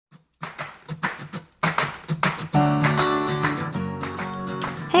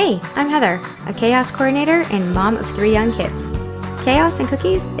Hey, I'm Heather, a chaos coordinator and mom of 3 young kids. Chaos and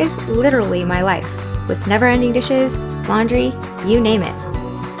cookies is literally my life, with never-ending dishes, laundry, you name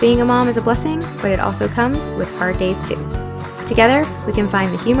it. Being a mom is a blessing, but it also comes with hard days too. Together, we can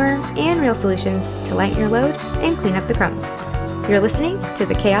find the humor and real solutions to lighten your load and clean up the crumbs. You're listening to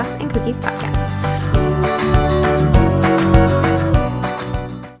the Chaos and Cookies podcast.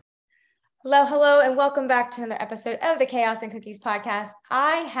 Hello, and welcome back to another episode of the Chaos and Cookies podcast.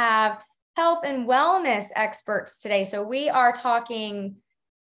 I have health and wellness experts today. So we are talking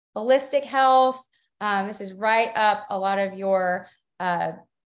holistic health. This is right up a lot of your,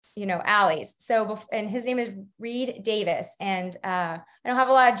 alleys. And his name is Reed Davis. And I don't have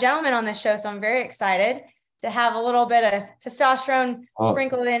a lot of gentlemen on this show, so I'm very excited to have a little bit of testosterone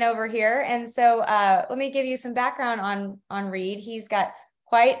sprinkled in over here. And so let me give you some background on Reed. He's got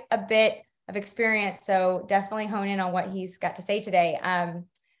quite a bit of experience, so definitely hone in on what he's got to say today.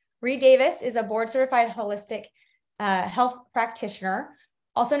 Reed Davis is a board certified holistic health practitioner,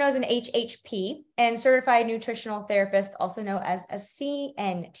 also known as an HHP, and certified nutritional therapist, also known as a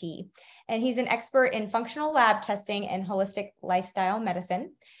CNT. And he's an expert in functional lab testing and holistic lifestyle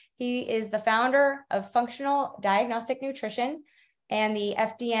medicine. He is the founder of Functional Diagnostic Nutrition and the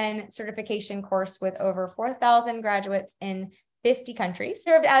FDN certification course with over 4,000 graduates in 50 countries.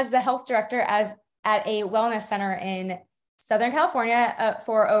 Served as the health director at a wellness center in Southern California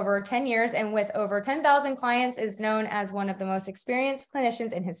for over 10 years, and with over 10,000 clients is known as one of the most experienced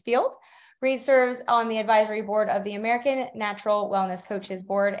clinicians in his field. Reed serves on the advisory board of the American Natural Wellness Coaches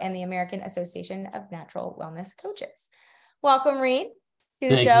Board and the American Association of Natural Wellness Coaches. Welcome, Reed, to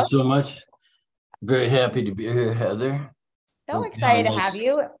the show. Thank you so much. Very happy to be here, Heather. So excited to have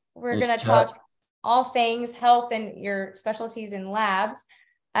you. We're going to talk all things health and your specialties in labs.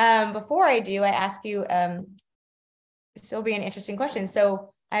 Before I do, I ask you, this will be an interesting question.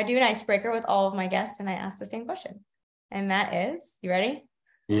 So I do an icebreaker with all of my guests, and I ask the same question. And that is, you ready?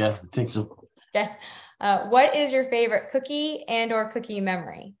 Yeah, I think so. Okay. What is your favorite cookie and or cookie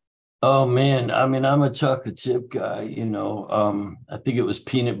memory? Oh, man. I mean, I'm a chocolate chip guy, I think it was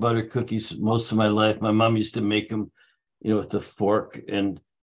peanut butter cookies most of my life. My mom used to make them, with the fork and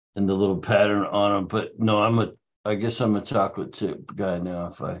the little pattern on them. But no, I guess I'm a chocolate chip guy now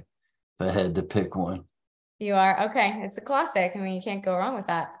if I had to pick one. You are? Okay. It's a classic. I mean, you can't go wrong with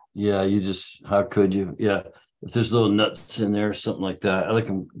that. Yeah, how could you? Yeah. If there's little nuts in there or something like that. I like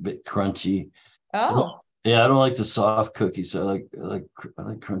them a bit crunchy. Oh. Yeah, I don't like the soft cookies. I like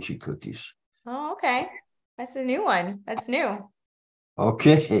crunchy cookies. Oh, okay. That's a new one. That's new.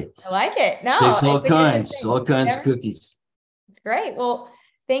 Okay. I like it. No, it's all kinds of cookies. It's great. Well,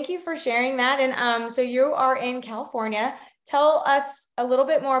 thank you for sharing that. And so you are in California. Tell us a little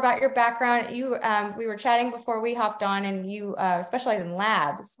bit more about your background. We were chatting before we hopped on, and you specialize in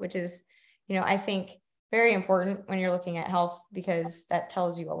labs, which is, I think very important when you're looking at health, because that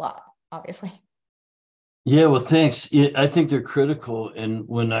tells you a lot, obviously. Yeah, well, thanks. I think they're critical. And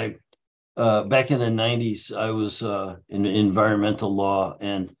when I, back in the 90s, I was in environmental law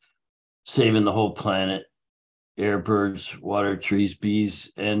and saving the whole planet, air, birds, water, trees,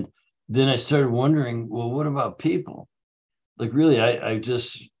 bees. And then I started wondering, well, what about people? Like, really, I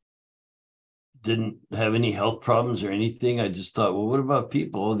just didn't have any health problems or anything. I just thought, well, what about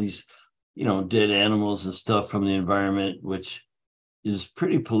people? All these, dead animals and stuff from the environment, which is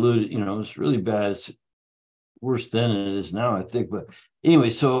pretty polluted. It's really bad. It's worse then than it is now, I think. But anyway,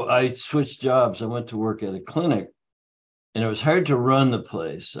 so I switched jobs. I went to work at a clinic, and it was hard to run the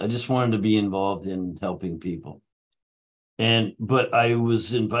place. I just wanted to be involved in helping people. But I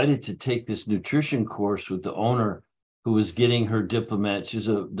was invited to take this nutrition course with the owner, who was getting her diplomat. She's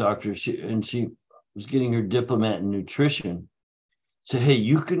a doctor, and she was getting her diplomat in nutrition. Said, hey,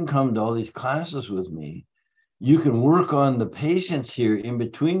 you can come to all these classes with me. You can work on the patients here in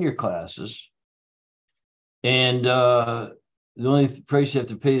between your classes. And the only price you have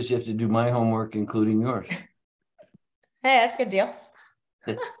to pay is you have to do my homework, including yours. Hey, that's a good deal.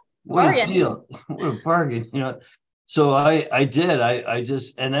 What a deal. What a bargain. So I did. I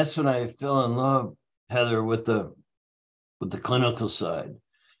just, and that's when I fell in love, Heather, with the clinical side.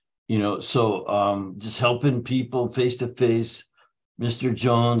 So just helping people face to face, Mr.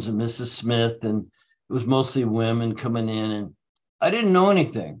 Jones and Mrs. Smith, and it was mostly women coming in, and I didn't know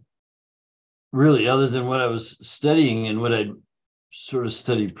anything really, other than what I was studying and what I'd sort of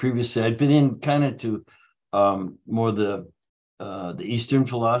studied previously. I'd been in kind of to more the Eastern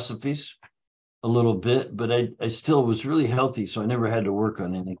philosophies a little bit, but I still was really healthy, so I never had to work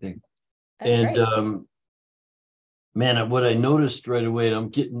on anything. That's great. Man, what I noticed right away, and I'm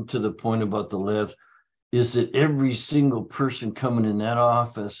getting to the point about the labs, is that every single person coming in that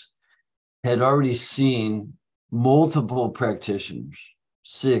office had already seen multiple practitioners,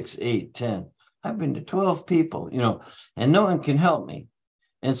 6, 8, 10. I've been to 12 people, and no one can help me.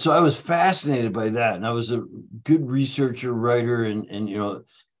 And so I was fascinated by that. And I was a good researcher, writer, and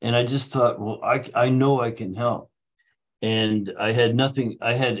I just thought, well, I know I can help. And I had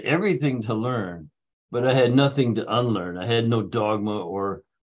everything to learn, but I had nothing to unlearn. I had no dogma or,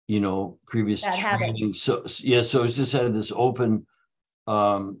 previous Bad training. habits. So yeah, so it's just had this open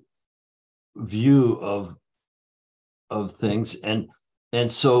view of things.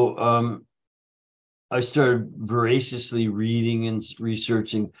 And so I started voraciously reading and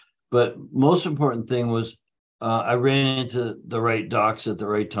researching, but most important thing was I ran into the right docs at the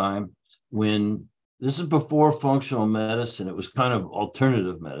right time. When this is before functional medicine, it was kind of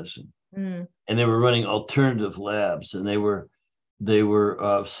alternative medicine, and they were running alternative labs, and they were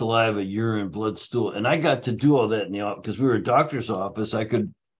saliva, urine, blood, stool, and I got to do all that in the office because we were a doctor's office. I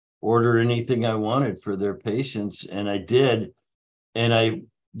could order anything I wanted for their patients, and I did, and I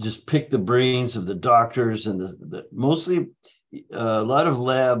just pick the brains of the doctors and the mostly a lot of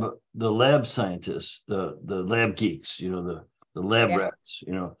the lab scientists, the lab geeks, the lab rats,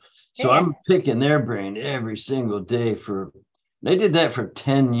 So Yeah. I'm picking their brain every single day they did that for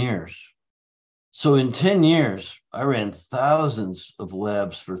 10 years. So in 10 years, I ran thousands of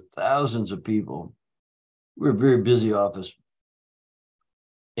labs for thousands of people. We're a very busy office.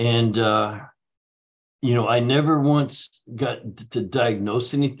 And I never once got to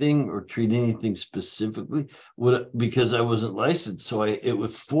diagnose anything or treat anything specifically because I wasn't licensed. So it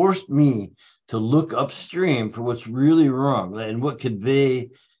would force me to look upstream for what's really wrong and what could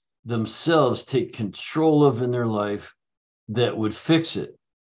they themselves take control of in their life that would fix it.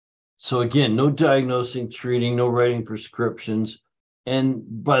 So again, no diagnosing, treating, no writing prescriptions. And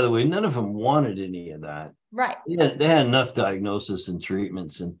by the way, none of them wanted any of that. Right. They had enough diagnosis and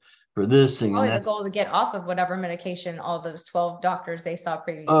treatments and for this thing. Probably the goal to get off of whatever medication all those 12 doctors they saw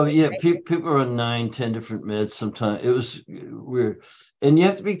previously. Oh yeah, right? People are on 9, 10 different meds sometimes. It was weird. And you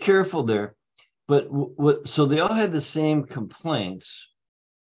have to be careful there. But so they all had the same complaints.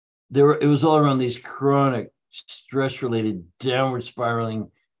 It was all around these chronic stress-related downward spiraling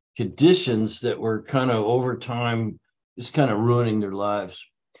conditions that were kind of over time just kind of ruining their lives.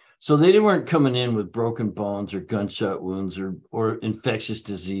 So they weren't coming in with broken bones or gunshot wounds or infectious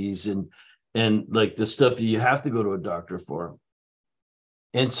disease and like the stuff that you have to go to a doctor for.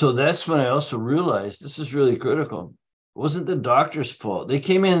 And so that's when I also realized this is really critical. It wasn't the doctor's fault. They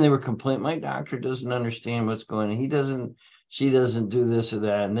came in and they were complaining, my doctor doesn't understand what's going on. She doesn't do this or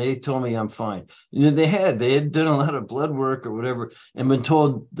that. And they told me I'm fine. They had done a lot of blood work or whatever and been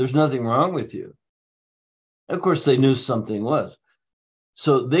told there's nothing wrong with you. Of course, they knew something was.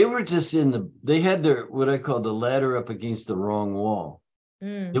 So they were just they had what I call the ladder up against the wrong wall.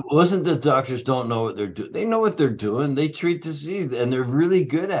 It wasn't that doctors don't know what they're doing. They know what they're doing. They treat disease and they're really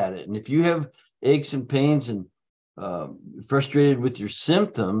good at it. And if you have aches and pains and frustrated with your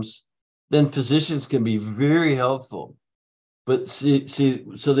symptoms, then physicians can be very helpful. But see,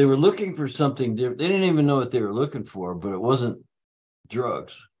 so they were looking for something different. They didn't even know what they were looking for, but it wasn't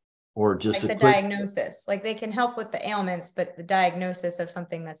drugs. Or just like the diagnosis, like they can help with the ailments, but the diagnosis of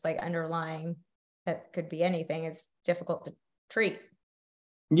something that's like underlying that could be anything is difficult to treat.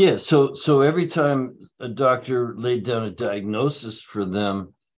 Yeah. So every time a doctor laid down a diagnosis for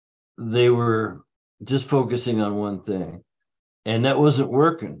them, they were just focusing on one thing, and that wasn't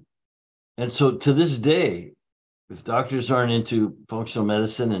working. And so to this day, if doctors aren't into functional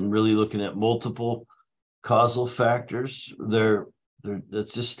medicine and really looking at multiple causal factors,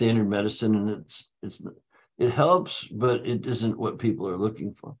 that's just standard medicine, and it helps, but it isn't what people are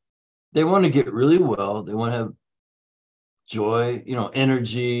looking for. They want to get really well. They want to have joy,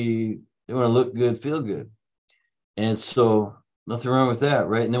 energy. They want to look good, feel good. And so nothing wrong with that,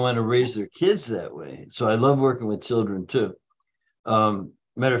 right? And they want to raise their kids that way. So I love working with children too.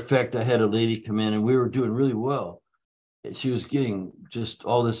 Matter of fact, I had a lady come in and we were doing really well. She was getting just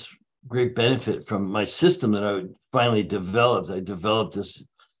all this great benefit from my system that I finally developed. I developed this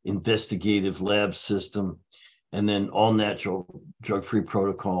investigative lab system and then all natural drug-free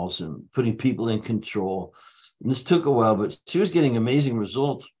protocols and putting people in control. And this took a while, but she was getting amazing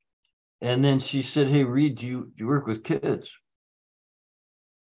results. And then she said, hey, Reed, do you work with kids?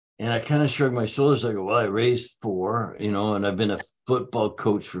 And I kind of shrugged my shoulders. I go, well, I raised 4, and I've been a football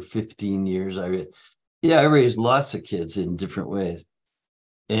coach for 15 years. I raised lots of kids in different ways.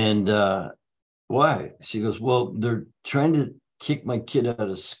 And why? She goes, well, they're trying to kick my kid out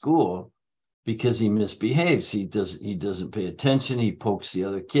of school because he misbehaves. He doesn't pay attention. He pokes the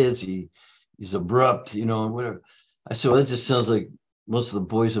other kids. He he's abrupt, you know, and whatever. I said, well, that just sounds like most of the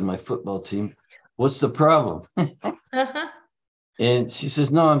boys on my football team. What's the problem? And she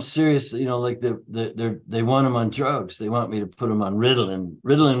says, no, I'm serious. You know, like they want him on drugs. They want me to put him on Ritalin.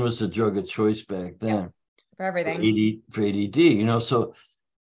 Ritalin was the drug of choice back then. For everything. For ADD, you know, so,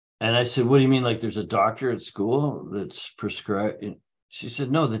 and I said, what do you mean? Like there's a doctor at school that's prescribed? And she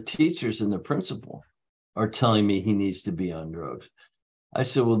said, no, the teachers and the principal are telling me he needs to be on drugs. I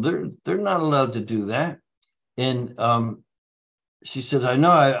said, well, they're not allowed to do that. And she said, I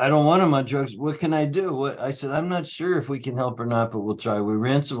know, I don't want him on drugs. What can I do? I said, I'm not sure if we can help or not, but we'll try. We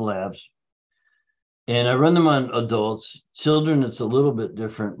ran some labs and I run them on adults. Children, it's a little bit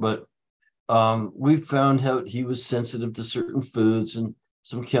different, but we found out he was sensitive to certain foods and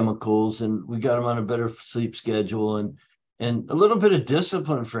some chemicals, and we got him on a better sleep schedule and a little bit of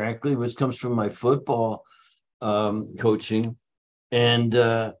discipline, frankly, which comes from my football coaching.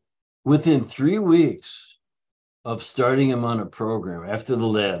 And within 3 weeks of starting him on a program after the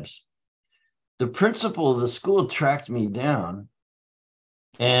labs, the principal of the school tracked me down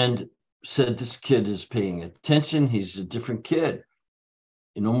and said, this kid is paying attention. He's a different kid.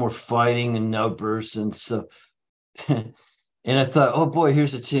 No more fighting and outbursts and stuff. And I thought, oh boy,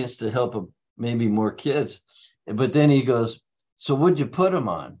 here's a chance to help maybe more kids. But then he goes, so what'd you put him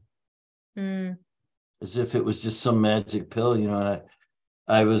on? As if it was just some magic pill, you know.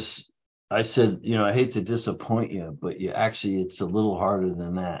 And I said, you know, I hate to disappoint you, but it's a little harder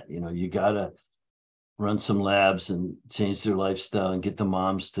than that. You know, you got to run some labs and change their lifestyle and get the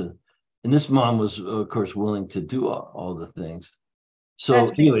moms to, and this mom was, of course, willing to do all the things.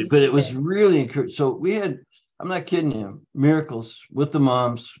 So anyway, but it was really encouraging. So we had, I'm not kidding you, miracles with the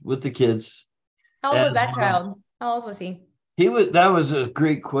moms, with the kids. How old was that child? How old was he? That was a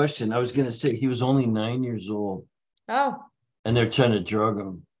great question. I was going to say he was only 9 years old. Oh. And they're trying to drug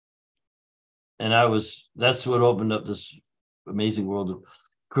him. And that's what opened up this amazing world. Of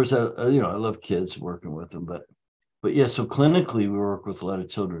course, I love kids, working with them, but yeah, so clinically we work with a lot of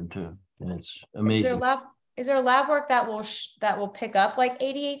children too. And it's amazing. Is there lab work that will pick up like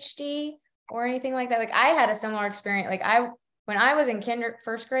ADHD or anything like that? Like I had a similar experience. Like when I was in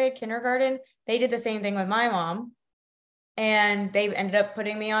first grade, kindergarten, they did the same thing with my mom, and they ended up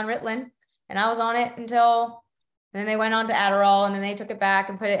putting me on Ritalin, and I was on it until then they went on to Adderall, and then they took it back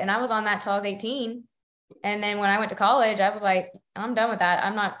and and I was on that till I was 18. And then when I went to college, I was like, I'm done with that.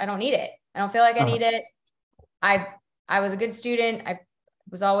 I don't need it. I don't feel like I need it. I was a good student. I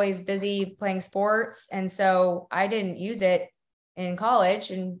was always busy playing sports. And so I didn't use it in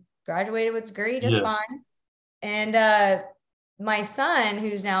college and graduated with a degree just fine. And my son,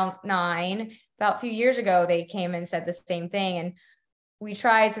 who's now 9, about a few years ago, they came and said the same thing. And we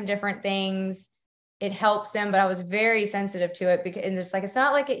tried some different things. It helps him, but I was very sensitive to it because, and it's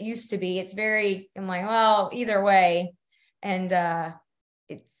not like it used to be. I'm like, well, either way. And the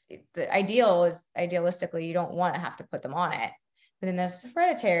ideal is idealistically, you don't want to have to put them on it. But then there's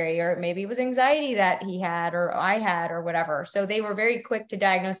hereditary, or maybe it was anxiety that he had, or I had, or whatever. So they were very quick to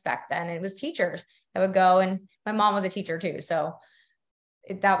diagnose back then. It was teachers that would go, and my mom was a teacher too. So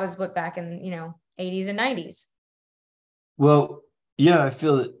that was what back in, 80s and 90s. Well, yeah, I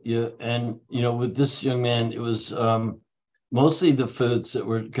feel it. Yeah. And, with this young man, it was mostly the foods that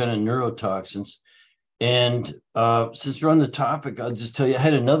were kind of neurotoxins. And since we're on the topic, I'll just tell you, I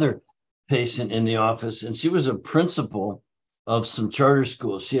had another patient in the office, and she was a principal of some charter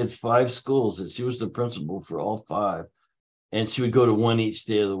schools. She had 5 schools, and she was the principal for all 5. And she would go to one each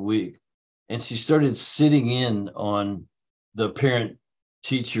day of the week. And she started sitting in on the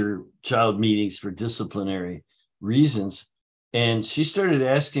parent-teacher-child meetings for disciplinary reasons. And she started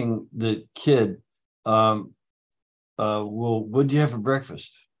asking the kid, well, what do you have for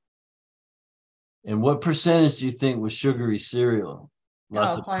breakfast? And what percentage do you think was sugary cereal?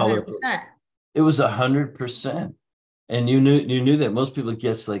 Lots of colorful. 100%. It was 100%. And you knew that most people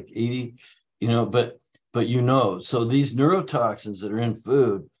guess like 80, but so these neurotoxins that are in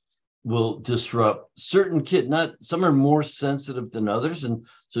food will disrupt certain kids. Some are more sensitive than others. And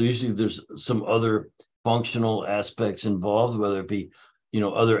so usually there's some other functional aspects involved, whether it be,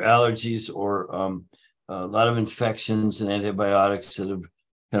 other allergies or a lot of infections and antibiotics that have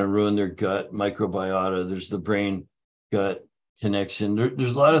kind of ruined their gut microbiota. There's the brain gut connection.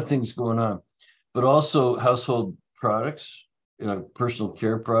 There's a lot of things going on, but also household products, personal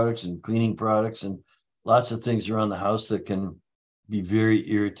care products and cleaning products, and lots of things around the house that can be very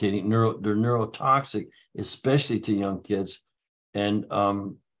irritating. They're neurotoxic, especially to young kids. And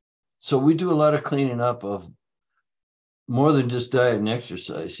so we do a lot of cleaning up of more than just diet and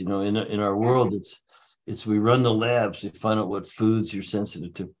exercise. In our world, it's we run the labs, we find out what foods you're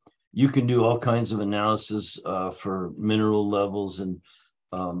sensitive to. you can do all kinds of analysis for mineral levels and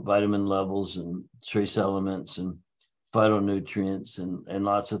vitamin levels and trace elements and phytonutrients and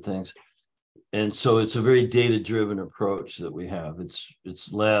lots of things. And so it's a very data-driven approach that we have.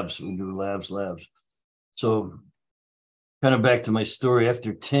 It's labs. We do labs. So kind of back to my story,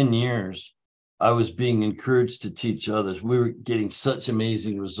 after 10 years, I was being encouraged to teach others. We were getting such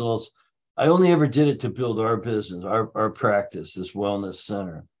amazing results. I only ever did it to build our business, our practice, this wellness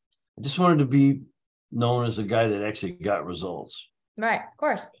center. I just wanted to be known as a guy that actually got results. Right, of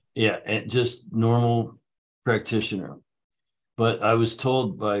course. Yeah, and just normal practitioner. But I was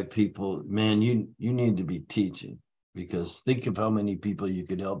told by people, man, you need to be teaching, because think of how many people you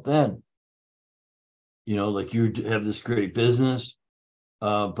could help then. You know, like you have this great business,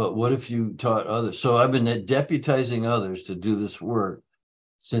 but what if you taught others? So I've been deputizing others to do this work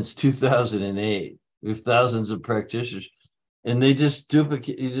since 2008. We have thousands of practitioners, and they just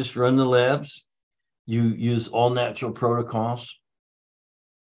duplicate. You just run the labs. You use all natural protocols.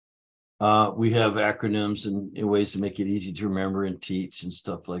 We have acronyms and ways to make it easy to remember and teach and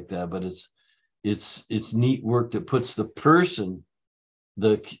stuff like that. But it's neat work that puts the person,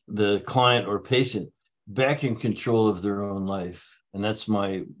 the client or patient, back in control of their own life. And that's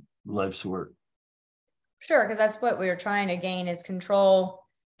my life's work. Sure, because that's what we're trying to gain, is control,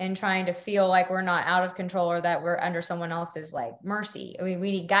 and trying to feel like we're not out of control or that we're under someone else's like mercy. I mean,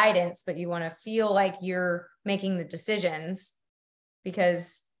 we need guidance, but you want to feel like you're making the decisions,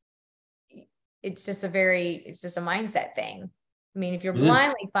 because it's just a mindset thing. I mean, if you're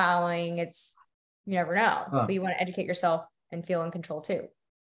blindly following, you never know, but you want to educate yourself and feel in control too.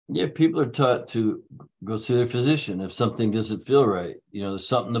 Yeah, people are taught to go see their physician if something doesn't feel right. You know, there's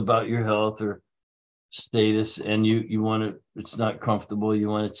something about your health or status, and you want to, it's not comfortable, you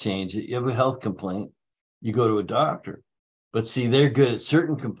want to change it. You have a health complaint, you go to a doctor. But see, they're good at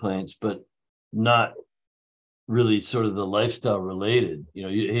certain complaints, but not really sort of the lifestyle related. You know,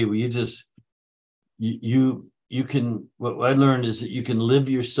 you can, what I learned is that you can live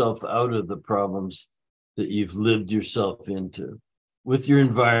yourself out of the problems that you've lived yourself into, with your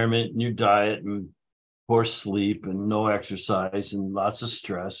environment and your diet and poor sleep and no exercise and lots of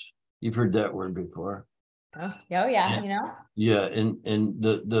stress. You've heard that word before. Oh yeah, and, Yeah, and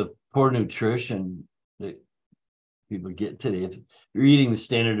the poor nutrition that people get today. If you're eating the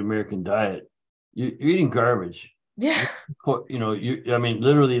standard American diet, you're eating garbage. Yeah. You know, I mean,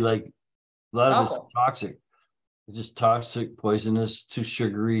 literally, like a lot of it's toxic. It's just toxic, poisonous, too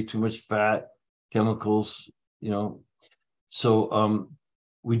sugary, too much fat, chemicals, you know. So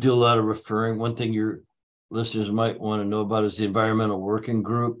we do a lot of referring. One thing your listeners might want to know about is the Environmental Working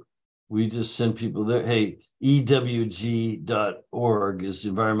Group. We just send people there. Hey, EWG.org is the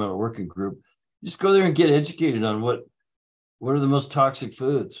Environmental Working Group. Just go there and get educated on what are the most toxic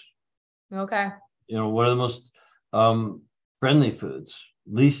foods. Okay. You know, what are the most friendly foods,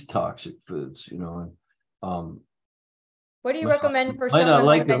 least toxic foods, you know. What do you recommend for someone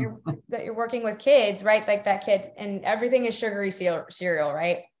like that you're working with kids, right? Like that kid, and everything is sugary cereal,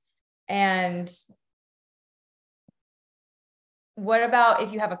 right? And what about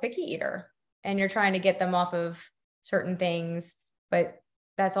if you have a picky eater and you're trying to get them off of certain things, but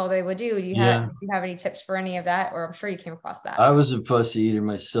that's all they would do? Do you have any tips for any of that? Or I'm sure you came across that. I was a fussy eater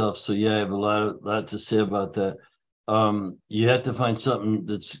myself, so yeah, I have a lot to say about that. You have to find something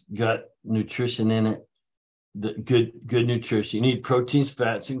that's got nutrition in it. The good nutrition. You need proteins,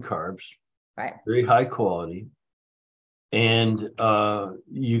 fats, and carbs. Right. Very high quality. And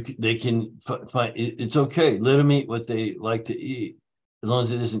they can find it's okay. Let them eat what they like to eat, as long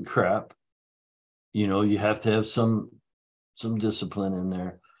as it isn't crap. You know, you have to have some discipline in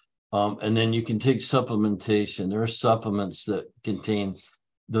there. And then you can take supplementation. There are supplements that contain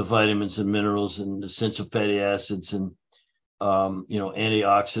the vitamins and minerals and essential fatty acids and you know,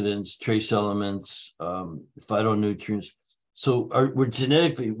 antioxidants, trace elements, phytonutrients. So we're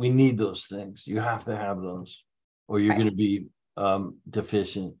genetically, we need those things. You have to have those, or you're going to be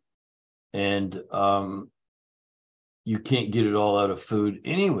deficient. And you can't get it all out of food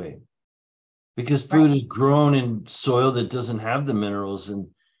anyway, because food is grown in soil that doesn't have the minerals and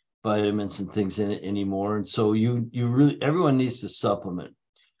vitamins and things in it anymore. And so everyone needs to supplement.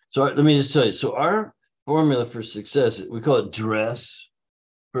 So let me just tell you, so our formula for success, we call it DRESS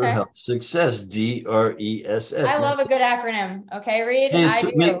for health success, DRESS. I love a good acronym. Okay, Reed, I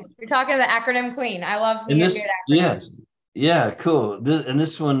do. You're talking to the acronym queen. I love me a good acronym. Yeah, cool.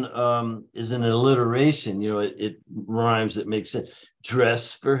 This one is an alliteration. You know, it rhymes. It makes sense.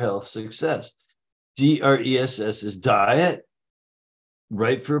 DRESS for health success. DRESS is diet,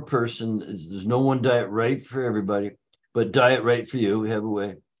 right for a person. There's no one diet right for everybody, but diet right for you. We have a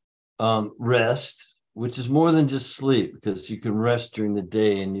way. rest, which is more than just sleep, because you can rest during the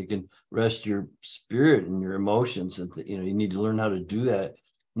day and you can rest your spirit and your emotions. And, you know, you need to learn how to do that,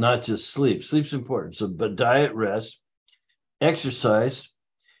 not just sleep. Sleep's important. So, but diet, rest, exercise,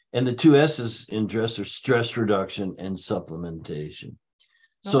 and the two S's in dress are stress reduction and supplementation.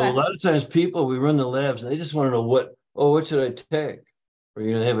 So a Okay. lot of times people, we run the labs, and they just want to know what should I take? Or,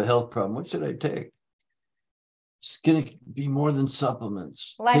 you know, they have a health problem. What should I take? It's going to be more than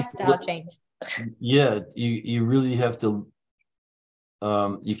supplements. Lifestyle change. Yeah, you really have to,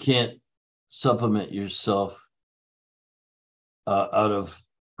 you can't supplement yourself out of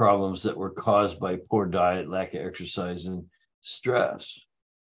problems that were caused by poor diet, lack of exercise, and stress,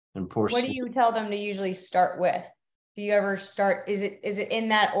 and poor What do sleep. you tell them to usually start with? Do you ever start, is it in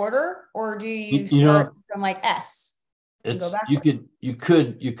that order, or do you You start know, from like S and go it's backwards?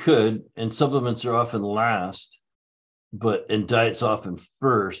 you could, and supplements are often last, but and diet's often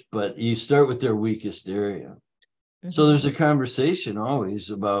first, but you start with their weakest area. So Mm-hmm. there's a conversation always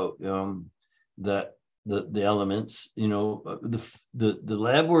about that the elements, you know, the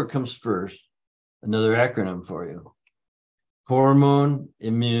lab work comes first. Another acronym for you: hormone,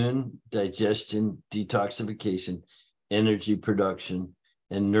 immune, digestion, detoxification, energy production,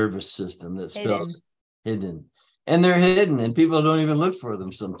 and nervous system. That spells Hidden. hidden. And they're hidden, and people don't even look for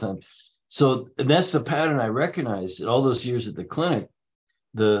them sometimes. So, and that's the pattern I recognize in all those years at the clinic,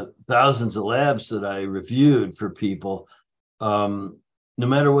 the thousands of labs that I reviewed for people, no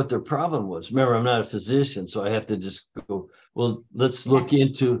matter what their problem was. Remember, I'm not a physician, so I have to just go, well, let's look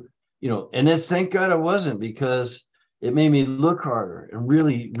into, you know, and that's, thank God I wasn't, because it made me look harder and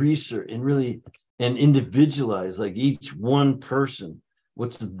really research and really and individualize, like each one person,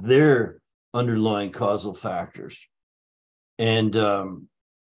 what's their underlying causal factors. And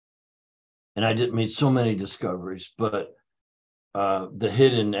I did made so many discoveries, but the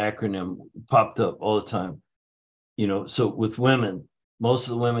hidden acronym popped up all the time. You know, so with women, most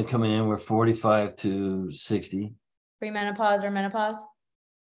of the women coming in were 45 to 60. Premenopause or menopause?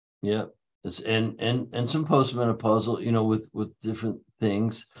 Yeah. And some postmenopausal, you know, with different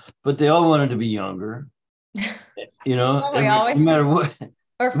things, but they all wanted to be younger, you know, Don't we always? no matter what,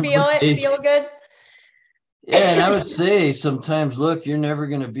 Or no matter what age. feel good? Yeah, and I would say sometimes, look, you're never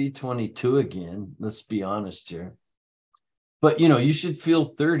going to be 22 again. Let's be honest here. But you know, you should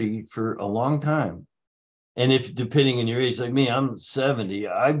feel 30 for a long time. And if depending on your age, like me, I'm 70,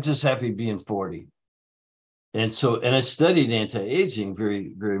 I'm just happy being 40. And so, and I studied anti-aging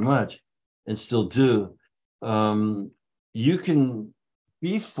very, very much and still do. Um, you can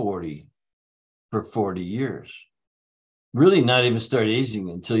be 40 for 40 years, really not even start aging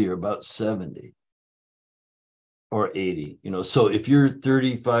until you're about 70 or 80, you know. So if you're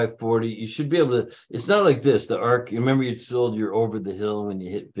 35, 40, you should be able to, it's not like this, the arc, remember you told you're over the hill when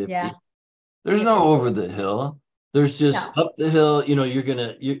you hit 50. Yeah. There's no over the hill. There's just No. up the hill. You know,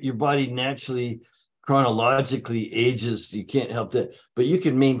 your body naturally, chronologically ages. You can't help that, but you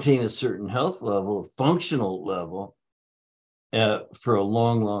can maintain a certain health level, functional level, for a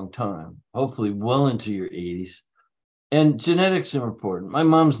long, long time. Hopefully, well into your 80s. And genetics are important. My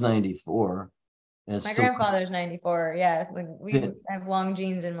mom's 94, and My still. grandfather's 94. Yeah. Like we have long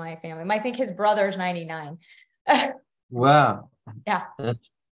genes in my family. I think his brother's 99. Wow, Yeah. that's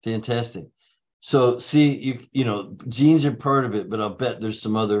fantastic. So see, you know, genes are part of it, but I'll bet there's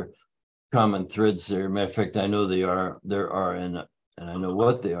some other common threads there. Matter of fact, I know there are, and I know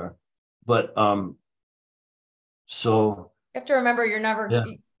what they are. But so You have to remember you're never, yeah,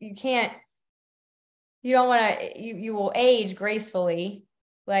 you can't, you don't want to, you will age gracefully.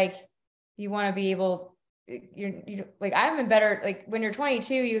 Like you want to be able, you like, I'm in better, like when you're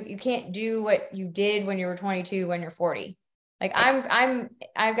 22, you can't do what you did when you were 22, when you're 40. Like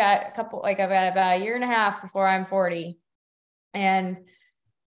I've got a couple, like I've got about a year and a half before I'm 40. And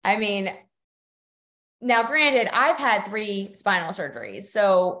I mean, now granted, I've had 3 spinal surgeries.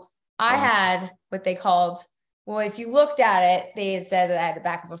 So I wow, had what they called, well, if you looked at it, they had said that I had the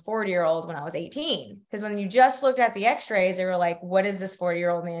back of a 40-year-old when I was 18. Because when you just looked at the x-rays, they were like, what is this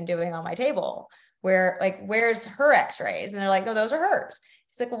 40-year-old man doing on my table? Where's her x-rays? And they're like, no, those are hers.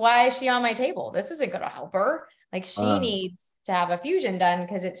 It's like, well, why is she on my table? This isn't going to help her. Like she uh, needs to have a fusion done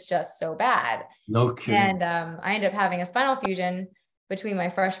because it's just so bad. no kidding. And I ended up having a spinal fusion between my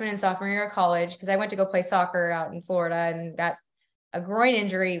freshman and sophomore year of college because I went to go play soccer out in Florida and got a groin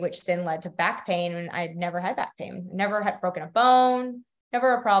injury, which then led to back pain. And I'd never had back pain, never had broken a bone,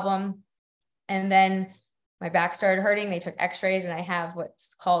 never a problem. And then my back started hurting. They took x-rays and I have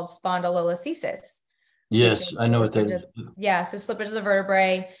what's called spondylolisthesis, which Yes, is I know what that slippage is. of, yeah, so slippage of the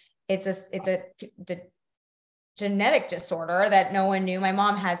vertebrae. It's a genetic disorder that no one knew. My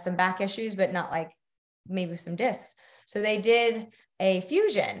mom had some back issues, but not like maybe some discs. So they did a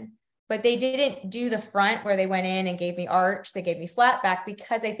fusion, but they didn't do the front where they went in and gave me arch. They gave me flat back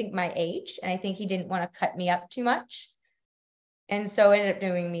because I think my age, and I think he didn't want to cut me up too much. And so ended up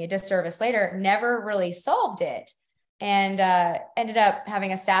doing me a disservice later, never really solved it. And ended up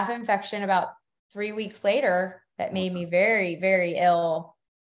having a staph infection about 3 weeks later that made me very, very ill.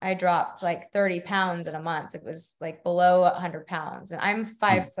 I dropped like 30 pounds in a month. It was like below 100 pounds. And I'm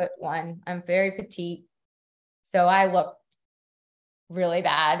 5'1". I'm very petite. So I looked really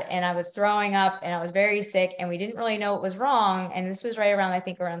bad and I was throwing up and I was very sick and we didn't really know what was wrong. And this was right around, I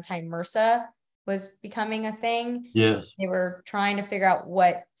think around the time MRSA was becoming a thing. Yes. They were trying to figure out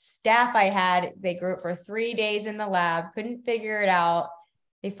what staph I had. They grew it for 3 days in the lab, couldn't figure it out.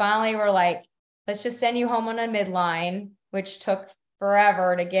 They finally were like, let's just send you home on a midline, which took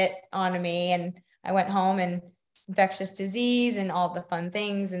forever to get onto me. And I went home and infectious disease and all the fun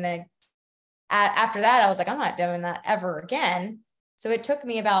things. And then after that, I was like, I'm not doing that ever again. So it took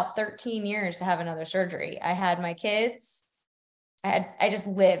me about 13 years to have another surgery. I had my kids. I just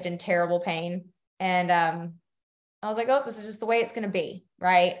lived in terrible pain. And I was like, oh, this is just the way it's going to be,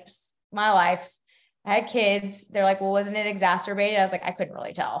 right? Just my life. I had kids. They're like, well, wasn't it exacerbated? I was like, I couldn't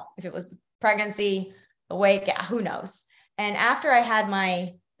really tell if it was pregnancy, the weight, who knows? And after I had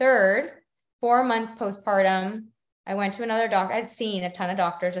my third, 4 months postpartum, I went to another doctor. I'd seen a ton of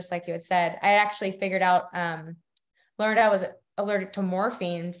doctors, just like you had said. I actually figured out, learned I was allergic to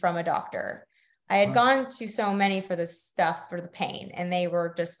morphine from a doctor. I had gone to so many for this stuff for the pain, and they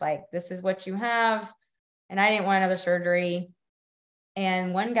were just like, this is what you have. And I didn't want another surgery.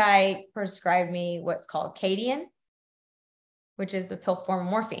 And one guy prescribed me what's called Cadian, which is the pill form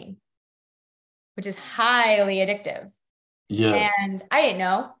of morphine, which is highly addictive. Yeah. And I didn't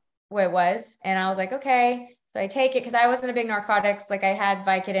know what it was. And I was like, okay. So I take it because I wasn't a big narcotics. Like I had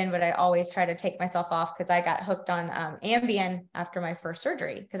Vicodin, but I always try to take myself off because I got hooked on Ambien after my first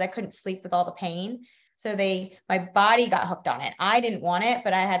surgery because I couldn't sleep with all the pain. So my body got hooked on it. I didn't want it,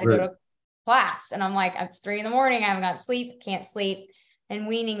 but I had to go to class. And I'm like, it's 3 a.m. I haven't got sleep, can't sleep, and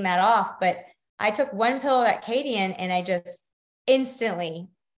weaning that off. But I took one pill of that Cadian and I just instantly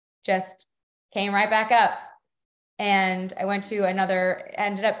just came right back up. And I went to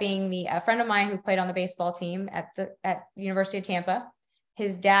ended up being a friend of mine who played on the baseball team at University of Tampa.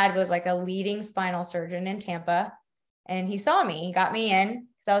 His dad was like a leading spinal surgeon in Tampa. And he saw me, he got me in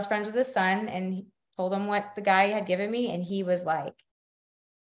because I was friends with his son and he told him what the guy had given me. And he was like,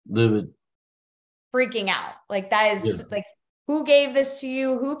 livid, freaking out. Like, that is like, who gave this to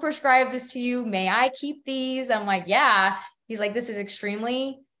you? Who prescribed this to you? May I keep these? I'm like, yeah. He's like, this is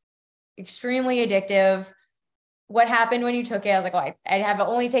extremely, extremely addictive. What happened when you took it? I was like, well, I have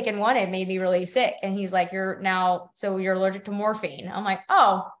only taken one. It made me really sick. And he's like, you're allergic to morphine. I'm like,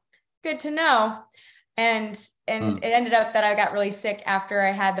 oh, good to know. And it ended up that I got really sick after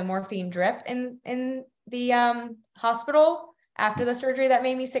I had the morphine drip in the hospital after the surgery that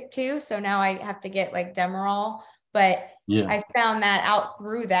made me sick too. So now I have to get like Demerol, but I found that out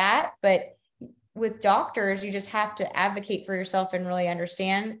through that. But with doctors, you just have to advocate for yourself and really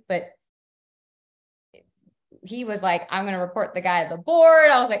understand. But he was like, I'm going to report the guy to the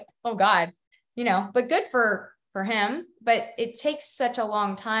board. I was like, oh God, but good for him. But it takes such a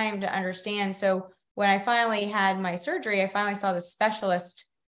long time to understand. So when I finally had my surgery, I finally saw the specialist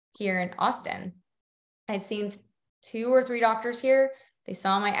here in Austin. I'd seen 2 or 3 doctors here. They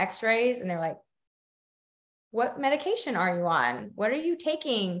saw my x-rays and they're like, what medication are you on? What are you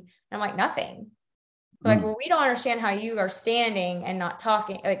taking? And I'm like, nothing. Like, well, we don't understand how you are standing and not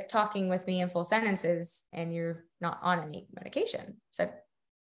talking with me in full sentences and you're not on any medication. So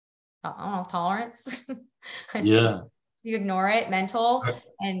I don't know, tolerance. Yeah. You ignore it, mental.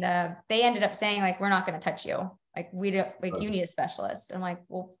 And they ended up saying like, we're not going to touch you. Like, we don't, like, you need a specialist. I'm like,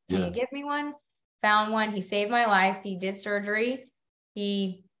 well, can you give me one? Found one. He saved my life. He did surgery.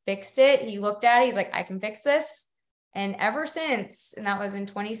 He fixed it. He looked at it. He's like, I can fix this. And ever since, and that was in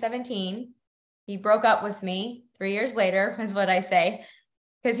 2017, he broke up with me 3 years later, is what I say.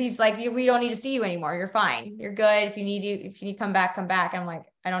 Because he's like, we don't need to see you anymore. You're fine. You're good. If you need to come back, come back. I'm like,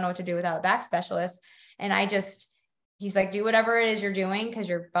 I don't know what to do without a back specialist. And he's like, do whatever it is you're doing because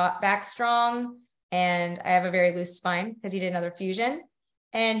your back's strong. And I have a very loose spine because he did another fusion.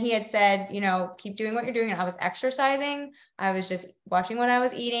 And he had said, keep doing what you're doing. And I was exercising. I was just watching what I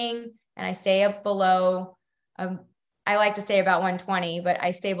was eating. And I stay up below, I like to say about 120, but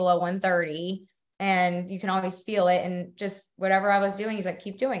I stay below 130. And you can always feel it. And just whatever I was doing, he's like,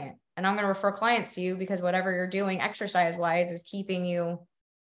 keep doing it. And I'm going to refer clients to you because whatever you're doing exercise wise is keeping you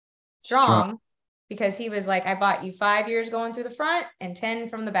strong. because he was like, I bought you 5 years going through the front and 10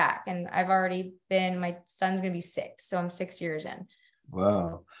 from the back. And my son's going to be 6. So I'm 6 years in.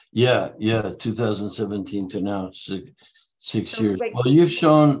 Wow. Yeah. 2017 to now, six So years. like, Well, you've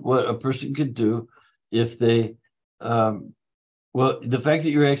shown what a person could do if they, well, the fact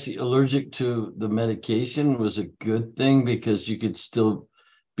that you're actually allergic to the medication was a good thing, because you could still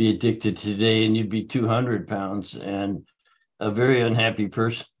be addicted today and you'd be 200 pounds and a very unhappy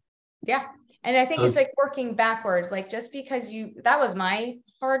person. yeah. And I think So, it's like working backwards, like just because that was my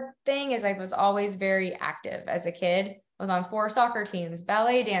hard thing, is I was always very active as a kid. I was on 4 soccer teams,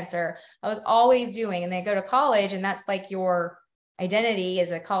 ballet dancer. I was always doing, and then go to college, and that's like your identity as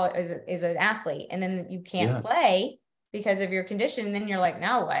a college, as an athlete. And then you can't play because of your condition. And then you're like,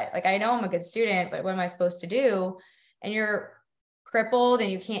 now what? Like, I know I'm a good student, but what am I supposed to do? And you're crippled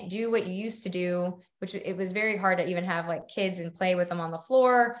and you can't do what you used to do, which it was very hard to even have like kids and play with them on the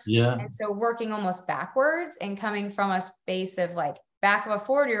floor. yeah. And so working almost backwards and coming from a space of like back of a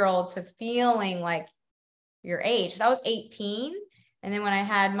 40-year-old to feeling like your age. So I was 18. And then when I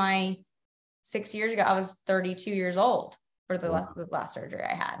had my 6 years ago, I was 32 years old for the last surgery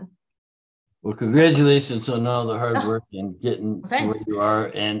I had. Well, congratulations on all the hard work and getting to where you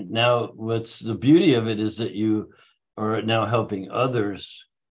are. And now what's the beauty of it is that you are now helping others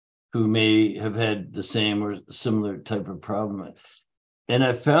who may have had the same or similar type of problem. And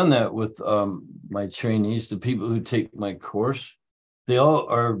I found that with my trainees, the people who take my course, they all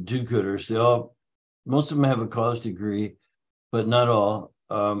are do-gooders. Most of them have a college degree, but not all,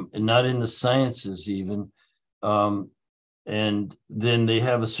 and not in the sciences even. And then they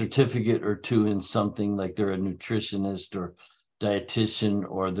have a certificate or two in something, like they're a nutritionist or dietitian,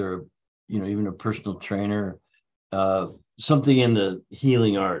 or they're, even a personal trainer, something in the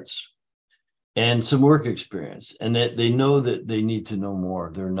healing arts, and some work experience, and that they know that they need to know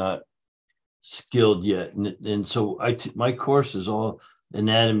more. They're not skilled yet. And so my course is all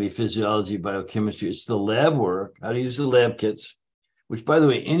anatomy, physiology, biochemistry. It's the lab work, how to use the lab kits, which, by the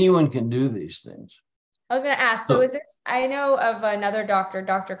way, anyone can do these things. I was going to ask, so is this, I know of another doctor,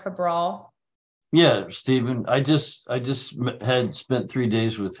 Dr. Cabral. Yeah, Stephen. I just had spent 3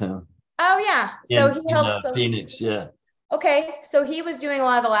 days with him. Oh yeah. So he helps Phoenix. Yeah. Okay. So he was doing a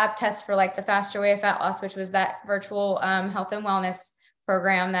lot of the lab tests for like the Faster Way of Fat Loss, which was that virtual health and wellness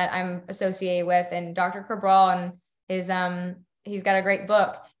program that I'm associated with. And Dr. Cabral and he's got a great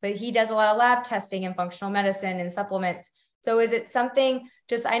book, but he does a lot of lab testing and functional medicine and supplements. So is it something,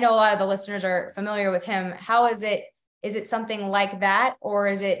 I know a lot of the listeners are familiar with him. How is it something like that? Or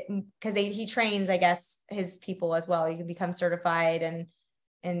is it because he trains, I guess, his people as well? You can become certified and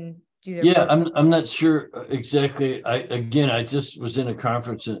do the. Yeah, I'm not sure exactly. I just was in a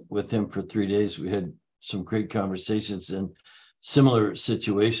conference with him for 3 days. We had some great conversations in similar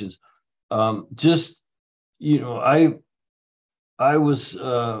situations. I was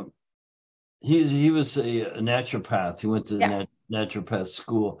he was a naturopath. He went to the naturopath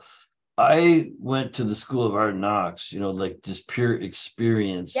school. I went to the School of Art and Knox, like just pure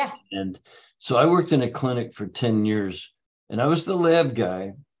experience. Yeah. And so I worked in a clinic for 10 years, and I was the lab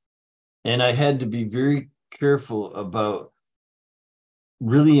guy, and I had to be very careful about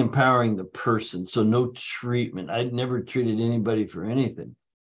really empowering the person. So no treatment. I'd never treated anybody for anything.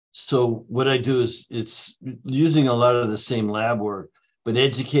 So what I do is it's using a lot of the same lab work, but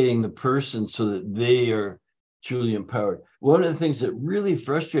educating the person so that they are truly empowered. One of the things that really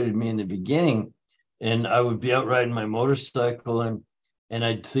frustrated me in the beginning, and I would be out riding my motorcycle and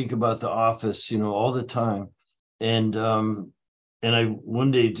I'd think about the office, all the time. And I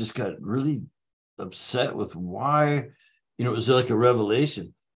one day just got really upset with why, it was like a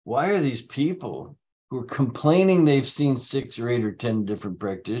revelation. Why are these people who are complaining they've seen 6 or 8 or 10 different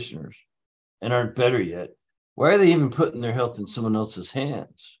practitioners and aren't better yet? Why are they even putting their health in someone else's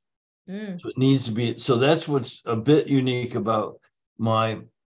hands? So it needs to be. So that's what's a bit unique about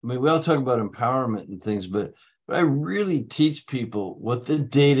we all talk about empowerment and things, but I really teach people what the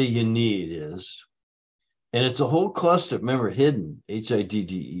data you need is. And it's a whole cluster, remember, hidden,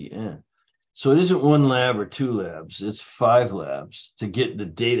 HIDDEN. So it isn't one lab or 2 labs, it's 5 labs to get the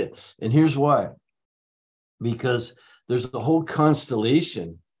data. And here's why. Because there's a whole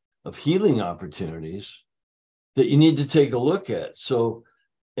constellation of healing opportunities that you need to take a look at. So,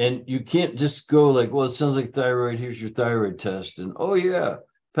 and you can't just go like, well, it sounds like thyroid, here's your thyroid test. And oh yeah,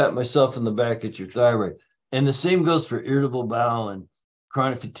 pat myself in the back at your thyroid. And the same goes for irritable bowel and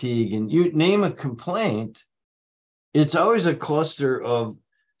chronic fatigue. And you name a complaint, it's always a cluster of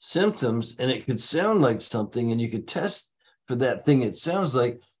symptoms, and it could sound like something, and you could test for that thing it sounds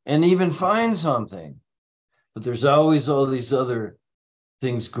like and even find something. But there's always all these other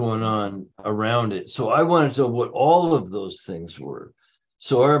things going on around it. So I wanted to know what all of those things were.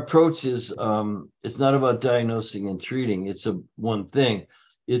 So our approach is it's not about diagnosing and treating. It's a one thing.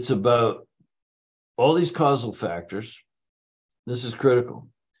 It's about all these causal factors. This is critical.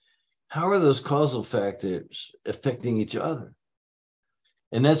 How are those causal factors affecting each other?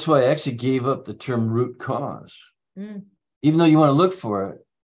 And that's why I actually gave up the term root cause. Even though you want to look for it,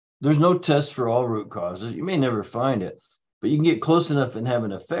 there's no test for all root causes. You may never find it, but you can get close enough and have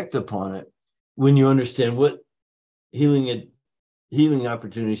an effect upon it when you understand what healing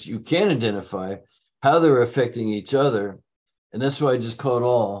opportunities you can identify, how they're affecting each other. And that's why I just call it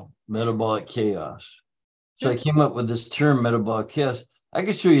all metabolic chaos. So I came up with this term, metabolic chaos. I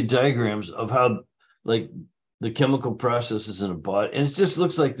could show you diagrams of how, like, the chemical processes in a body, and it just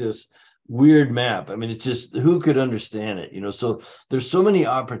looks like this weird map. I mean, it's just, who could understand it? So there's so many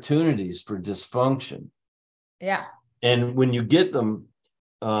opportunities for dysfunction. Yeah. And when you get them,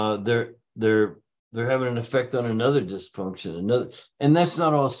 they're having an effect on another dysfunction, and that's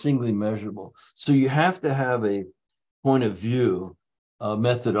not all singly measurable. So you have to have a point of view, a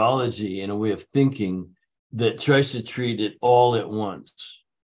methodology, and a way of thinking that tries to treat it all at once.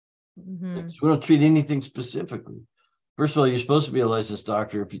 We don't treat anything specifically. First of all, you're supposed to be a licensed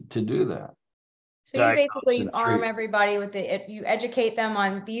doctor to do that. So you basically arm everybody with it. You educate them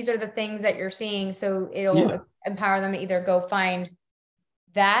on, these are the things that you're seeing. So it'll empower them to either go find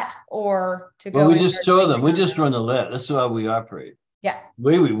that or to go. Well, we just show them. We just run the lab. That's how we operate. Yeah. The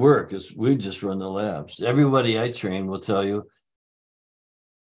way we work is we just run the labs. Everybody I train will tell you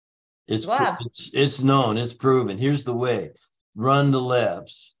it's known, it's proven. Here's the way: run the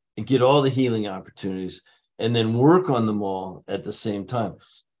labs and get all the healing opportunities, and then work on them all at the same time.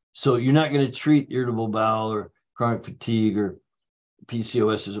 So you're not going to treat irritable bowel or chronic fatigue or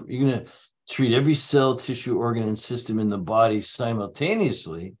PCOS. You're going to treat every cell, tissue, organ, and system in the body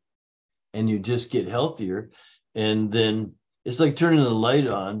simultaneously, and you just get healthier. And then it's like turning the light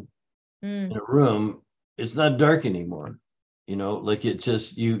on in a room. It's not dark anymore. Like it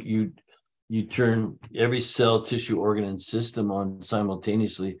just, you turn every cell, tissue, organ, and system on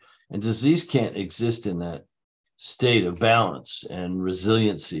simultaneously, and disease can't exist in that state of balance and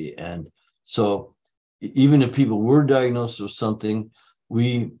resiliency. And so even if people were diagnosed with something,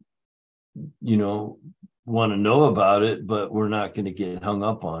 we want to know about it, but we're not going to get hung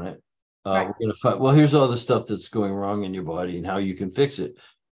up on it. We're going to find, well, here's all the stuff that's going wrong in your body and how you can fix it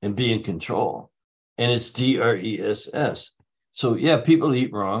and be in control. And it's DRESS. So yeah, people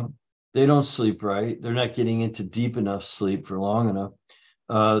eat wrong. They don't sleep right. They're not getting into deep enough sleep for long enough.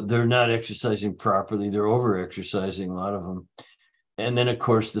 They're not exercising properly. They're over exercising, a lot of them. And then, of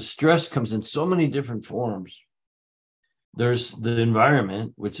course, the stress comes in so many different forms. There's the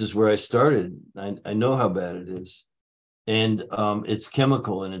environment, which is where I started. I know how bad it is. And it's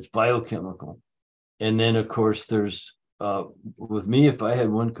chemical and it's biochemical. And then, of course, there's, with me, if I had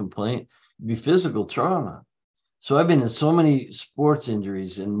one complaint, it'd be physical trauma. So I've been in so many sports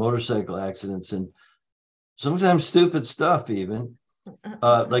injuries and motorcycle accidents and sometimes stupid stuff even.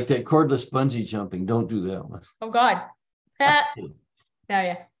 Like that cordless bungee jumping. Don't do that one. Oh God.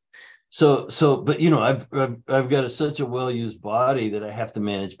 Yeah. So, but I've got such a well-used body that I have to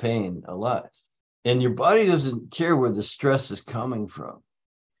manage pain a lot. And your body doesn't care where the stress is coming from.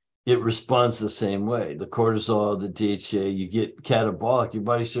 It responds the same way. The cortisol, the DHA, you get catabolic, your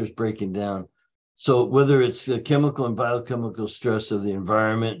body starts breaking down. So whether it's the chemical and biochemical stress of the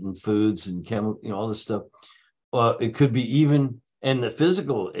environment and foods and chemical, all this stuff, it could be even, and the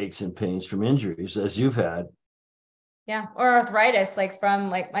physical aches and pains from injuries, as you've had. Yeah. Or arthritis, like from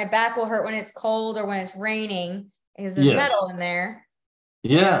my back will hurt when it's cold or when it's raining because there's metal in there.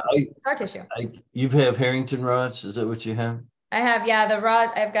 Yeah. Scar tissue. You have Harrington rods. Is that what you have? I have, the rod.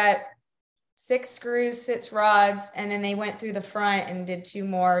 I've got 6 screws, 6 rods, and then they went through the front and did 2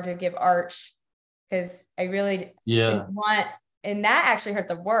 more to give arch because I really didn't want, and that actually hurt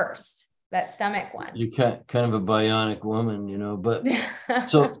the worst. That stomach one. You kind of a bionic woman, but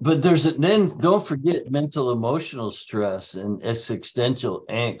but then don't forget mental, emotional stress and existential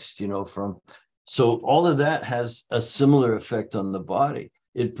angst, so all of that has a similar effect on the body.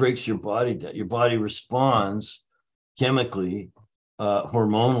 It breaks your body down. Your body responds chemically,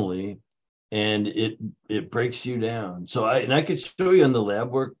 hormonally, and it breaks you down. So I could show you in the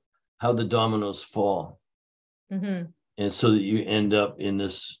lab work how the dominoes fall. And so that you end up in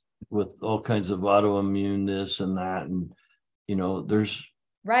this with all kinds of autoimmune this and that, and there's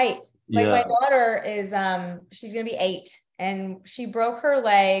my daughter is she's gonna be 8 and she broke her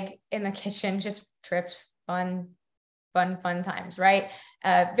leg in the kitchen, just tripped. Fun times, right?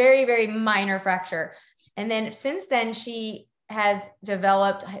 Very, very minor fracture. And then since then she has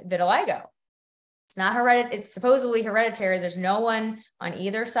developed vitiligo. It's not hereditary. It's supposedly hereditary. There's no one on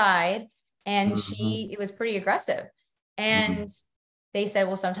either side. And it was pretty aggressive. And they said,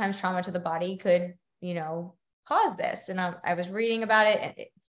 well, sometimes trauma to the body could, cause this. And I was reading about it,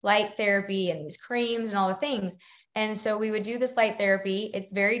 light therapy and these creams and all the things. And so we would do this light therapy.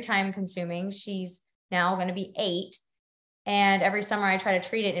 It's very time consuming. She's now going to be 8. And every summer I try to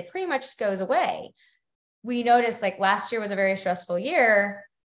treat it. It pretty much goes away. We noticed like last year was a very stressful year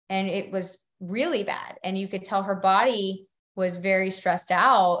and it was really bad. And you could tell her body was very stressed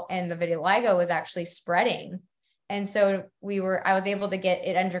out and the vitiligo was actually spreading. And so I was able to get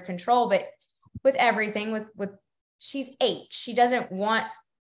it under control, but with everything with she's 8, she doesn't want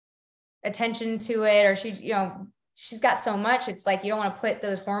attention to it, or she's got so much. It's like, you don't want to put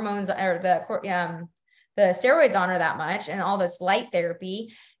those hormones or the steroids on her that much and all this light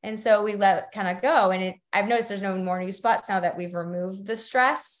therapy. And so we let it kind of go. And I've noticed there's no more new spots now that we've removed the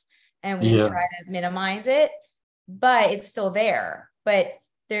stress and we try to minimize it, but it's still there, but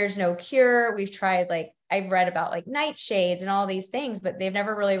there's no cure. We've tried, like, I've read about like nightshades and all these things, but they've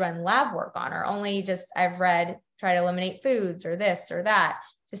never really run lab work on her. Only just I've read, try to eliminate foods or this or that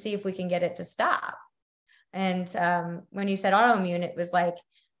to see if we can get it to stop. And when you said autoimmune, it was like,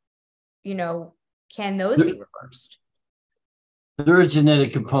 can those be reversed? There are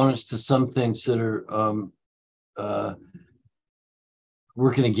genetic components to some things that are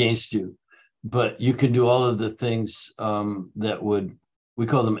working against you, but you can do all of the things we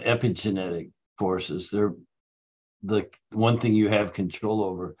call them epigenetic forces. They're the one thing you have control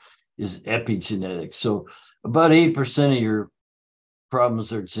over is epigenetics. So about 8% of your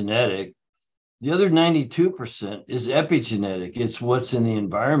problems are genetic. The other 92% is epigenetic. It's what's in the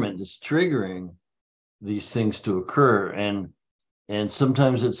environment that's triggering these things to occur. And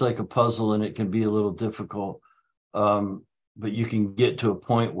sometimes it's like a puzzle and it can be a little difficult. But you can get to a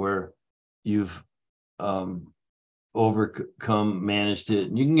point where you've overcome, managed it,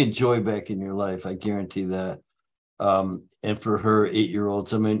 and you can get joy back in your life. I guarantee that. And for her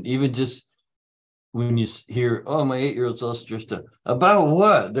 8-year-olds, I mean, even just when you hear, oh, my 8-year-old's all stressed out about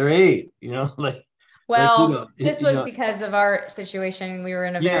what? They're 8, this was because of our situation. We were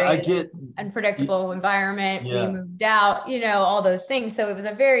in a very unpredictable environment. We moved out, all those things. So it was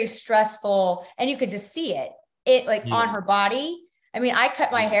a very stressful, and you could just see it on her body. I mean, I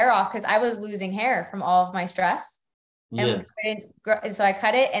cut my hair off because I was losing hair from all of my stress. And so I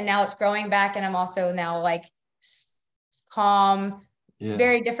cut it and now it's growing back. And I'm also now like calm,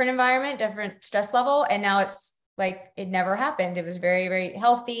 very different environment, different stress level. And now it's like, it never happened. It was very, very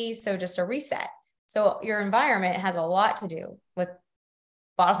healthy. So just a reset. So your environment has a lot to do with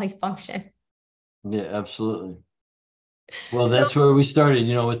bodily function. Yeah, absolutely. Well, that's where we started,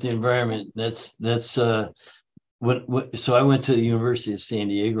 with the environment. So I went to the University of San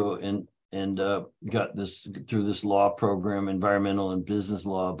Diego and got this through this law program, environmental and business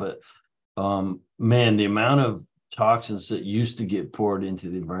law. But man, the amount of toxins that used to get poured into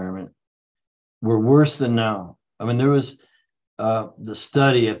the environment were worse than now. I mean, there was the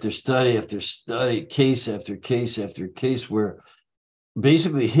study after study after study, case after case after case, where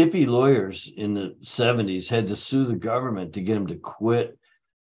basically hippie lawyers in the 70s had to sue the government to get them to quit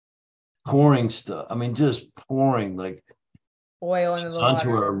pouring stuff. I mean, just pouring like oil into the onto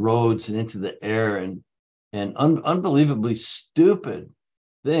water, our roads and into the air, and unbelievably stupid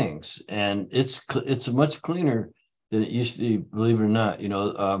things. And it's much cleaner than it used to be, believe it or not.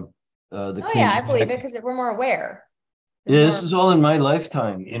 I believe it because we're more aware. This is all in my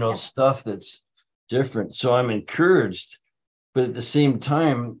lifetime, stuff that's different. So I'm encouraged, but at the same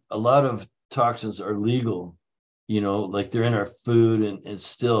time, a lot of toxins are legal, like they're in our food, and it's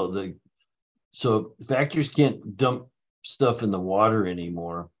still so factories can't dump stuff in the water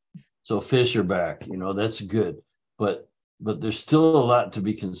anymore. So fish are back, that's good. But there's still a lot to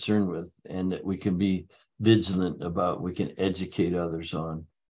be concerned with, and that we can be vigilant about, we can educate others on,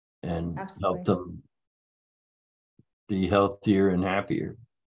 and help them be healthier and happier.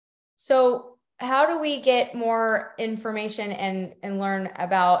 So how do we get more information and learn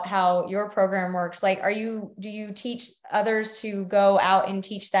about how your program works? Like, do you teach others to go out and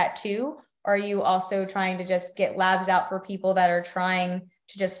teach that too? Or are you also trying to just get labs out for people that are trying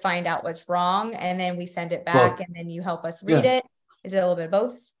to just find out what's wrong, and then we send it back and then you help us read it? Is it a little bit of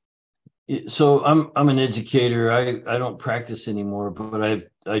both? So I'm an educator. I don't practice anymore, but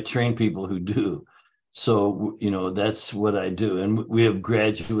I train people who do. So, that's what I do. And we have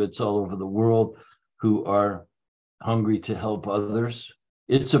graduates all over the world who are hungry to help others.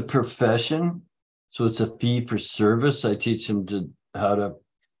 It's a profession, so it's a fee for service. I teach them how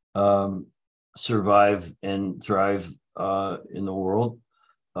to survive and thrive in the world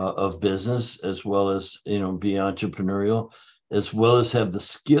of business, as well as, be entrepreneurial, as well as have the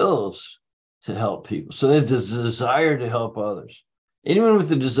skills to help people. So they have this desire to help others. Anyone with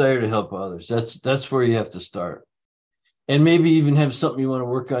the desire to help others, that's where you have to start. And maybe even have something you want to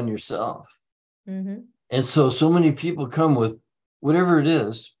work on yourself. Mm-hmm. And so many people come with whatever it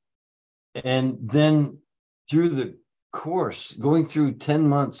is. And then through the course, going through 10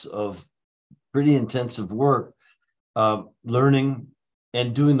 months of pretty intensive work, learning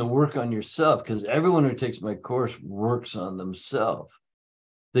and doing the work on yourself, because everyone who takes my course works on themselves.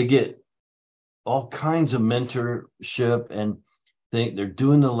 They get all kinds of mentorship, and they're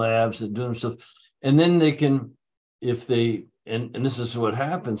doing the labs, they're doing stuff. And then they can, if they, and this is what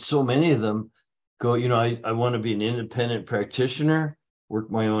happens, so many of them go, I want to be an independent practitioner, work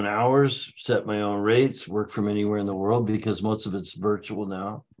my own hours, set my own rates, work from anywhere in the world, because most of it's virtual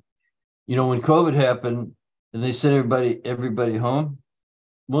now. When COVID happened and they sent everybody home,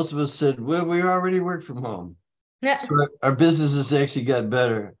 most of us said, well, we already work from home. Yeah. So our businesses actually got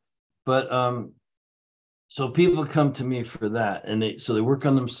better. But so people come to me for that, and they work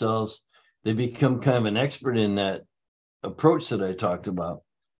on themselves. They become kind of an expert in that approach that I talked about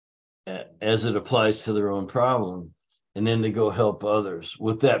as it applies to their own problem. And then they go help others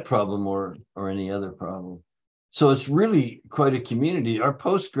with that problem or any other problem. So it's really quite a community. Our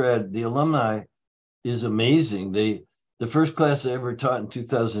postgrad, the alumni, is amazing. The first class I ever taught in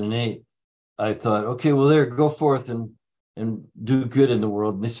 2008, I thought, okay, well, there, go forth and do good in the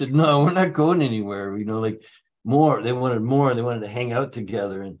world. And they said, no, we're not going anywhere. More. They wanted more. They wanted to hang out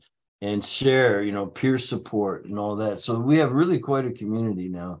together and share, peer support and all that. So we have really quite a community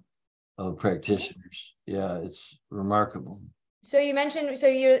now of practitioners. Yeah, it's remarkable. So you mentioned,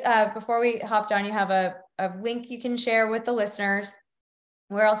 before we hopped on, you have a link you can share with the listeners.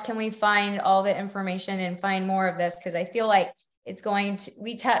 Where else can we find all the information and find more of this? Because I feel like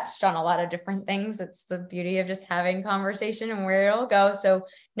we touched on a lot of different things. That's the beauty of just having conversation and where it'll go. So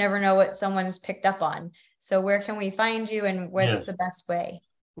never know what someone's picked up on. So where can we find you, and what's the best way?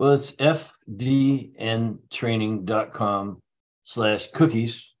 Well, it's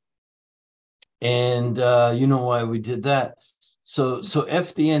fdntraining.com/cookies. And you know why we did that. So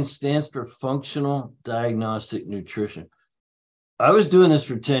FDN stands for Functional Diagnostic Nutrition. I was doing this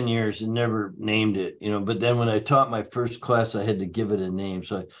for 10 years and never named it, but then when I taught my first class, I had to give it a name.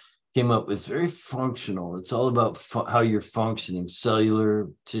 So I came up with very functional. It's all about how you're functioning,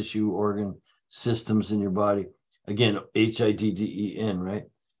 cellular, tissue, organ systems in your body. Again, HIDDEN, right?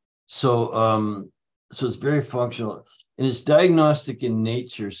 So it's very functional, and it's diagnostic in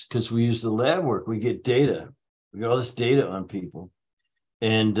nature because we use the lab work. We get data. We got all this data on people.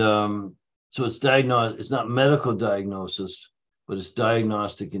 And so it's diagnostic. It's not medical diagnosis, but it's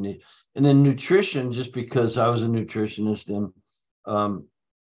diagnostic in nature. And then nutrition, just because I was a nutritionist, and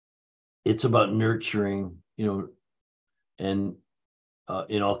it's about nurturing, and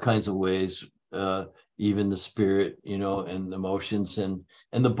in all kinds of ways, even the spirit, and emotions and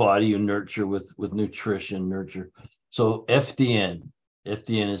the body you nurture with nutrition, nurture. So FDN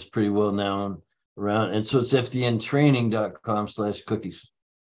is pretty well known around. And so it's fdntraining.com/cookies.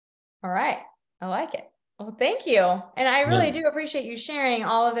 All right. I like it. Well, thank you. And I really do appreciate you sharing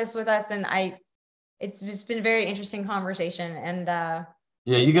all of this with us. And it's just been a very interesting conversation. And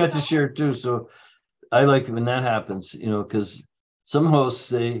you got to share it too. So I like it when that happens, because some hosts,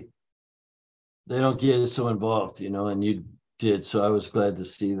 they don't get so involved, and you did. So I was glad to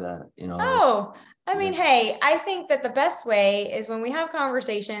see that, Oh, I mean, hey, I think that the best way is when we have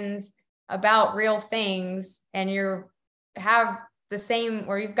conversations about real things and you've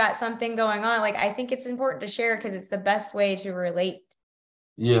got something going on. Like, I think it's important to share because it's the best way to relate.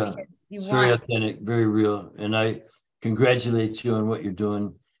 Yeah. It's very authentic, very real. And I congratulate you on what you're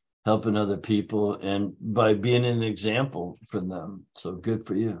doing, helping other people, and by being an example for them. So good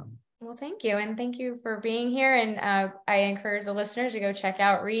for you. Well, thank you. And thank you for being here. And I encourage the listeners to go check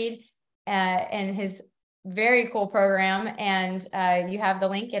out Reed and his very cool program. And you have the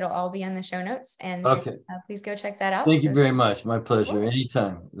link. It'll all be in the show notes. And please go check that out. Thank you very much. My pleasure. Cool.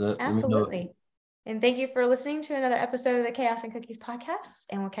 Anytime. Absolutely. And thank you for listening to another episode of the Chaos and Cookies podcast.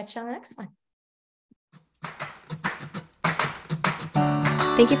 And we'll catch you on the next one.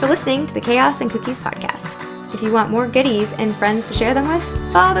 Thank you for listening to the Chaos and Cookies podcast. If you want more goodies and friends to share them with,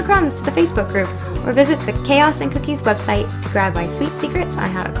 follow the crumbs to the Facebook group or visit the Chaos and Cookies website to grab my sweet secrets on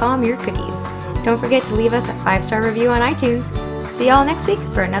how to calm your cookies. Don't forget to leave us a 5-star review on iTunes. See y'all next week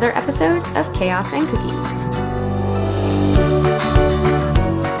for another episode of Chaos and Cookies.